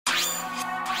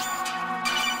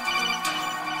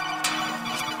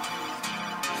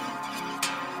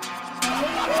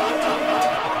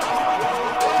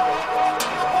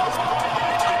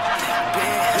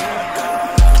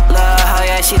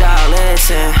she don't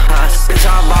listen, bitch,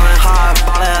 I'm ballin' hard,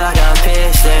 ballin' like a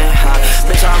piston,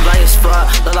 bitch, I'm black as fuck,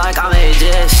 look like I'm a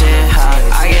magician,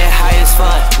 I get high as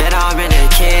fuck, then I'm in the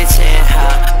kitchen,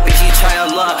 bitch, you try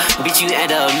your luck, bitch, you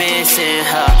end up missing,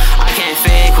 I can't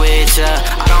fake with ya,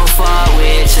 I don't fuck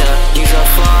with ya, you's a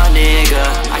fuck nigga,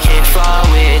 I can't fuck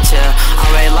with ya,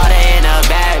 I'm Ray Lotta in the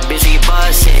back, bitch, we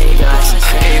bustin' guns,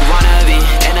 hey, wanna be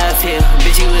in the field,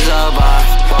 bitch, you was a bar,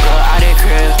 walk up out the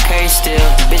crib, case still,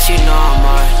 bitch, you know I'm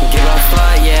hard, give a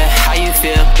fuck, yeah, how you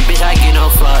feel, bitch, I get no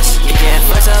fuss, you can't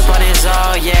flex up on his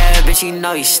own, yeah, bitch, you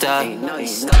know you stuck,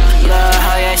 love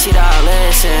how, yeah, she don't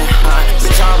listen,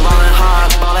 bitch, I'm ballin' hard,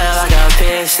 ballin' like a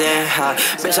piston,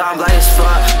 bitch, I'm black as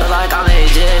fuck, look like I'm a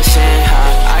magician,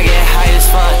 I get high as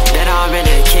fuck, then I'm in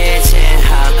the kitchen,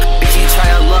 bitch, you try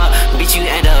your luck, bitch, you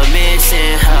end up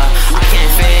missing, I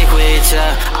can't fake with ya,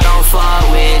 I don't fuck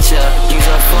with ya, you's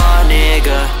a fuck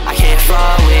nigga, I can't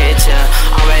fuck with ya,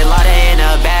 I'm Ray Lotta in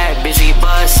the back, bitch, we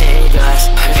bustin' guns,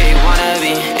 hey, wanna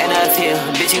be in the field,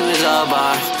 bitch, you was a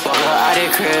bar, walk up out the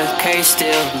crib, case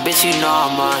still, bitch, you know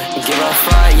I'm on, give a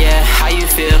fuck, yeah, how you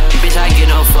feel, bitch, I get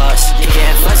no fuss, you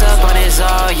can't flex up on his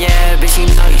own, yeah, bitch, you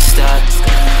know you stuck.